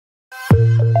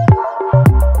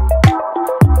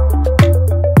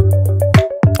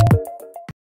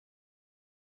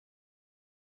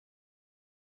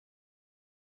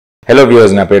Hello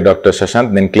viewers, na పేరు doctor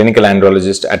Shashant. నేను clinical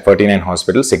andrologist at 49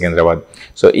 hospital Secunderabad.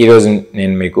 So ఈరోజు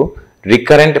నేను మీకు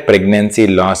రికరెంట్ ప్రెగ్నెన్సీ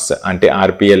లాస్ అంటే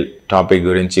ఆర్పిఎల్ టాపిక్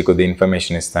గురించి కొద్ది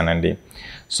ఇన్ఫర్మేషన్ ఇస్తానండి.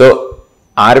 So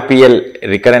RPL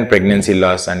recurrent pregnancy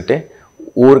loss అంటే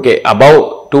ఊరికే above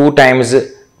 2 times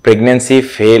pregnancy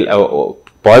fail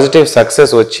positive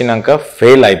success వచ్చినాక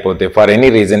ఫెయిల్ అయిపోతే ఫర్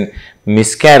ఎనీ రీజన్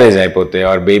మిస్క్యారేజ్ అయిపోతే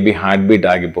ఆర్ బేబీ హార్ట్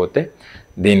బీట్ ఆగిపోతే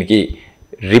దీనికి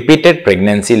రిపీటెడ్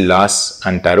ప్రెగ్నెన్సీ లాస్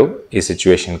అంటారు. ఈ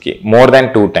సిచ్యువేషన్కి మోర్ దాన్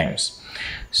 2 times.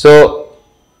 సో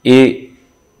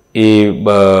ఈ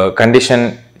కండిషన్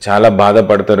చాలా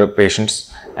బాధపడతారు patients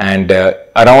and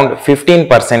around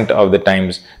 15% of the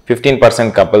times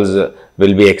 15% couples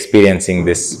will be experiencing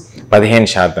this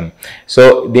 15%. So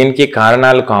దీనికి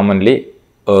కారణాలు కామన్లీ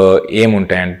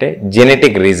ఏముంటాయంటే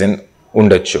జెనెటిక్ రీజన్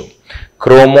ఉండొచ్చు.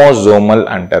 క్రోమోజోమల్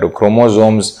అంటారు.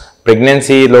 క్రోమోజోమ్స్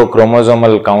ప్రెగ్నెన్సీలో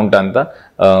క్రోమోజోమల్ కౌంట్ అంతా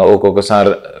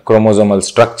ఒక్కొక్కసారి క్రోమోజోమల్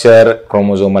స్ట్రక్చర్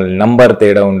క్రోమోజోమల్ నంబర్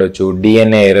తేడా ఉండొచ్చు,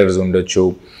 డిఎన్ఏ ఎర్రర్స్ ఉండొచ్చు.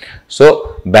 సో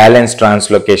బ్యాలెన్స్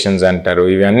ట్రాన్స్లోకేషన్స్ అంటారు.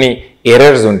 ఇవన్నీ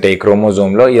ఎర్రర్స్ ఉంటాయి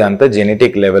క్రోమోజోమ్లో. ఇదంతా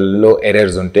జెనెటిక్ లెవెల్లో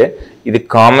ఎర్రర్స్ ఉంటే ఇది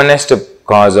commonest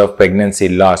cause of pregnancy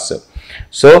loss.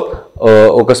 So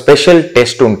ఒక స్పెషల్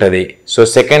టెస్ట్ ఉంటుంది. So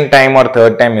second time or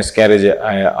third time miscarriage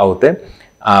అవుతే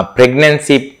ఆ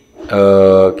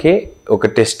ప్రెగ్నెన్సీకి ఒక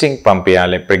టెస్టింగ్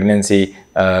పంపించాలి ప్రెగ్నెన్సీ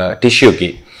టిష్యూకి.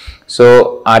 సో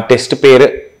ఆ టెస్ట్ పేరు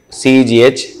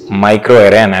సిజిహెచ్ మైక్రో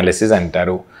ఎరే అనాలిసిస్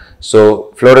అంటారు. సో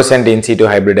ఫ్లోరోసెంట్ ఇన్సిటు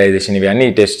హైబ్రిడైజేషన్ ఇవన్నీ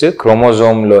ఈ టెస్ట్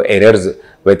క్రోమోజోమ్లో ఎర్రర్స్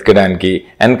వెతకడానికి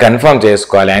అండ్ కన్ఫర్మ్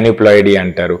చేసుకోవాలి. యాన్యుప్లాయిడీ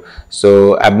అంటారు. సో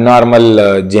అబ్నార్మల్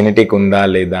జెనెటిక్ ఉందా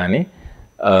లేదా అని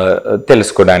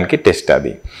తెలుసుకోవడానికి టెస్ట్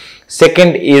అది.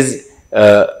 సెకండ్ ఈజ్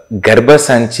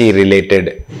గర్భసంచి రిలేటెడ్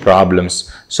ప్రాబ్లమ్స్.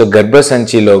 సో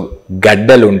గర్భసంచిలో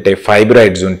గడ్డలు ఉంటే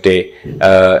ఫైబ్రాయిడ్స్ ఉంటే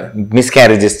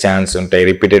మిస్క్యారేజెస్ ఛాన్స్ ఉంటాయి,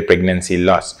 repeated pregnancy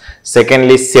loss.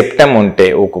 Secondly septum ఉంటే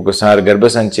ఒక్కొక్కసారి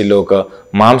గర్భసంచిలో ఒక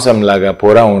మాంసం లాగా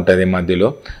పొర ఉంటుంది మధ్యలో.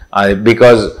 అది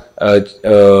బికాజ్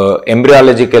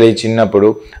ఎంబ్రియాలజికలీ చిన్నప్పుడు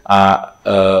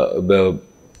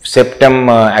సెప్టమ్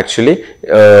యాక్చువల్లీ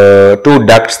 2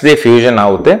 ductsది ఫ్యూజన్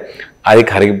అవుతే అది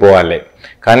కరిగిపోవాలి.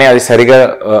 కానీ అది సరిగా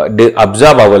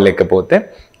అబ్జర్వ్ అవ్వలేకపోతే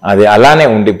అది అలానే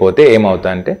ఉండిపోతే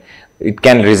ఏమవుతుందంటే it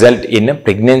can result in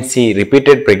pregnancy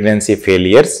repeated pregnancy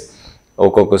failures.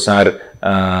 ఒక్కొక్కసారి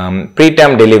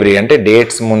ప్రీటర్మ్ డెలివరీ అంటే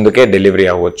డేట్స్ ముందుకే డెలివరీ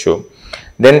అవ్వచ్చు.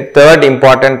 Then third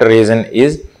important reason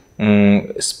is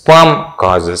sperm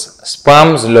causes.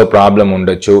 స్పర్మ్స్లో problem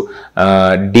ఉండొచ్చు.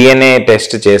 డిఎన్ఏ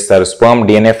టెస్ట్ చేస్తారు, స్పర్మ్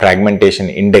డిఎన్ఏ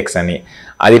ఫ్రాగ్మెంటేషన్ ఇండెక్స్ అని.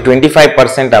 అది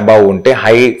 25% అబవ్ ఉంటే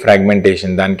హై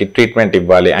ఫ్రాగ్మెంటేషన్, దానికి ట్రీట్మెంట్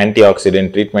ఇవ్వాలి, యాంటీ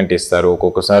ఆక్సిడెంట్ ట్రీట్మెంట్ ఇస్తారు.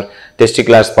 ఒక్కొక్కసారి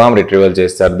టెస్టిక్యులర్ స్పర్మ్ రిట్రీవల్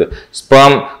చేస్తారు.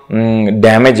 స్పర్మ్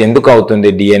డ్యామేజ్ ఎందుకు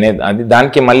అవుతుంది డిఎన్ఏ అది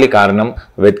దానికి మళ్ళీ కారణం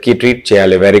వెతికి ట్రీట్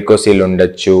చేయాలి. వెరికోసిల్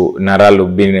ఉండొచ్చు, నరాలు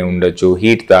ఉబ్బి ఉండొచ్చు,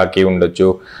 హీట్ తాకి ఉండొచ్చు,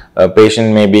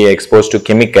 patient may be expose to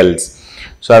chemicals.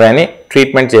 So అవన్నీ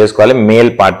ట్రీట్మెంట్ చేసుకోవాలి male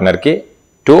పార్ట్నర్కి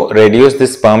to reduce the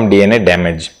sperm DNA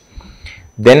damage.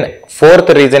 Then fourth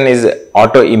reason is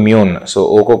auto immune. So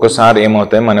ఒక్కొక్కసారి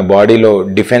ఏమవుతాయి మన బాడీలో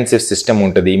డిఫెన్సివ్ సిస్టమ్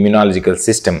ఉంటుంది, ఇమ్యూనాలజికల్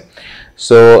సిస్టమ్.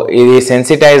 సో ఇది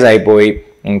సెన్సిటైజ్ అయిపోయి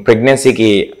ప్రెగ్నెన్సీకి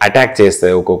అటాక్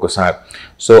చేస్తాయి ఒక్కొక్కసారి.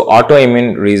 So auto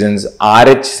immune reasons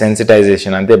RH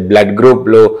sensitization అంటే బ్లడ్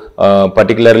గ్రూప్లో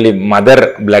particularly mother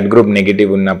blood group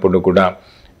negative ఉన్నప్పుడు కూడా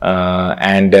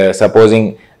and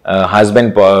supposing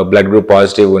husband blood group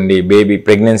positive ఉండి బేబీ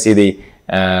ప్రెగ్నెన్సీది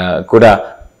కూడా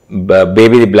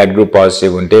బేబీది బ్లడ్ గ్రూప్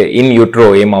పాజిటివ్ ఉంటే ఇన్ యూట్రో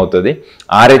ఏమవుతుంది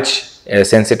RH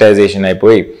సెన్సిటైజేషన్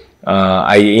అయిపోయి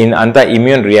అంతా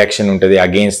ఇమ్యూన్ రియాక్షన్ ఉంటుంది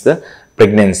against the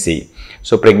pregnancy.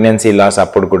 So pregnancy loss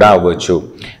అప్పుడు కూడా అవ్వచ్చు.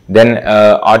 దెన్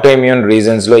ఆటో ఇమ్యూన్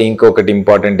రీజన్స్లో ఇంకొకటి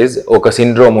ఇంపార్టెంట్ ఇస్ ఒక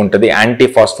సిండ్రోమ్ ఉంటుంది,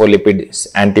 యాంటీఫాస్ఫోలిపిడ్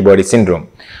యాంటీబాడీ సిండ్రోమ్.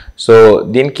 సో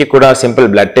దీనికి కూడా సింపుల్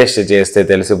బ్లడ్ టెస్ట్ చేస్తే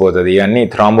తెలిసిపోతుంది. ఇవన్నీ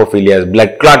థ్రాంబోఫిలియాస్,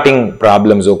 బ్లడ్ క్లాటింగ్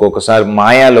ప్రాబ్లమ్స్. ఒక్కొక్కసారి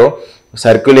మాయాలో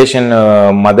సర్క్యులేషన్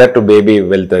మదర్ టు బేబీ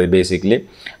వెళ్తుంది బేసిక్లీ.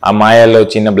 ఆ మాయాలో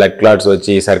చిన్న బ్లడ్ క్లాట్స్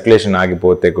వచ్చి సర్క్యులేషన్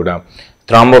ఆగిపోతే కూడా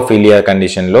థ్రాంబోఫిలియా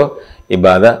కండిషన్లో ఈ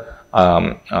బాధ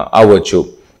అవ్వచ్చు.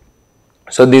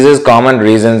 So this is common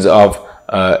reasons of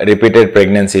repeated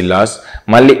pregnancy loss.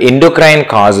 మళ్ళీ ఎండోక్రైన్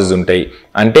కాజెస్ ఉంటాయి.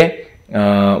 అంటే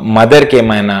మదర్కి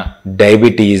ఏమైనా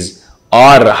diabetes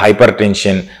or hyper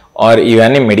tension are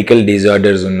ఇవన్నీ మెడికల్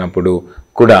డిజార్డర్స్ ఉన్నప్పుడు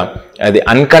కూడా అది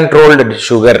అన్కంట్రోల్డ్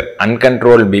షుగర్,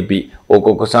 అన్కంట్రోల్డ్ బీపీ,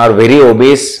 ఒక్కొక్కసారి వెరీ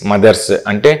ఒబేస్ మదర్స్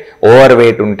అంటే ఓవర్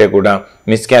వెయిట్ ఉంటే కూడా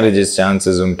మిస్క్యారేజెస్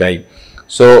ఛాన్సెస్ ఉంటాయి.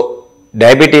 సో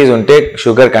డయాబెటీస్ ఉంటే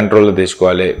షుగర్ కంట్రోల్లో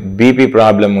తెచ్చుకోవాలి, బీపీ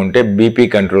ప్రాబ్లం ఉంటే బీపీ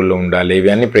కంట్రోల్లో ఉండాలి.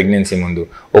 ఇవన్నీ ప్రెగ్నెన్సీ ముందు.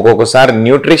 ఒక్కొక్కసారి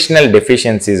న్యూట్రిషనల్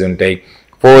డెఫిషియన్సీస్ ఉంటాయి,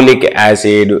 ఫోలిక్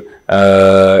యాసిడ్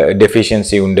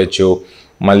డెఫిషియన్సీ ఉండొచ్చు.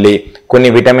 మళ్ళీ కొన్ని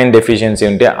విటమిన్ డెఫిషియన్సీ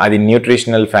ఉంటే అది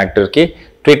న్యూట్రిషనల్ ఫ్యాక్టర్కి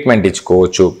ట్రీట్మెంట్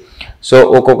ఇచ్చుకోవచ్చు. సో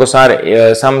ఒక్కొక్కసారి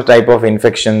some type of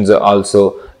infections also,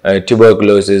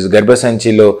 tuberculosis,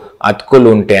 గర్భసంచిలో అతుకులు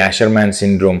ఉంటే యాషర్మ్యాన్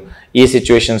సిండ్రోమ్, ఈ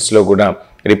సిచ్యువేషన్స్లో కూడా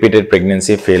రిపీటెడ్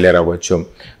ప్రెగ్నెన్సీ ఫెయిలియర్ అవ్వచ్చు.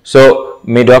 సో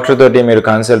మీ డాక్టర్ తోటి మీరు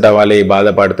కన్సల్ట్ అవ్వాలి.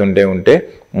 బాధపడుతుంటే ఉంటే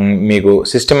మీకు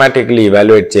సిస్టమాటిక్లీ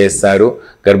ఇవాల్యుయేట్ చేస్తారు,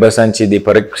 గర్భసంచిది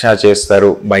పరీక్ష చేస్తారు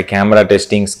బై కెమెరా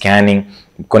టెస్టింగ్, స్కానింగ్,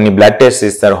 కొన్ని బ్లడ్ టెస్ట్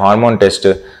ఇస్తారు, హార్మోన్ టెస్ట్,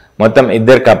 మొత్తం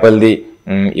ఇద్దరు కపుల్ది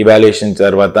ఇవాల్యుయేషన్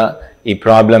తర్వాత ఈ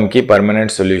ప్రాబ్లంకి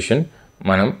పర్మనెంట్ సొల్యూషన్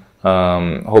మనం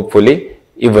హోప్ఫుల్లీ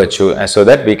ఇవ్వచ్చు, so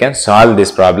that we can solve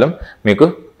this problem మీకు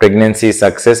pregnancy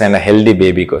success and healthy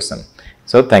baby కోసం.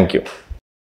 So thank you.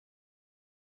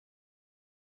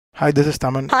 Hi, this is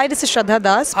Taman. Hi, this is Shraddha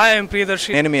Das. Hi, I'm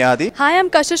Priyadarshi. Nenu mi Adi. Hi, I'm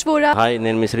Kashish Vora. Hi,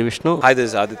 నేను మీ Shri Vishnu. Hi, this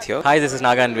is Aditya. Hi, this is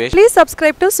Naga Anvesh. Please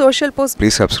subscribe to Social Post.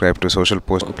 Please subscribe to Social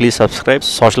Post. Please subscribe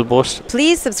Social Post.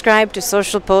 Please subscribe to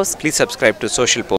Social Post. Please subscribe to Social Post.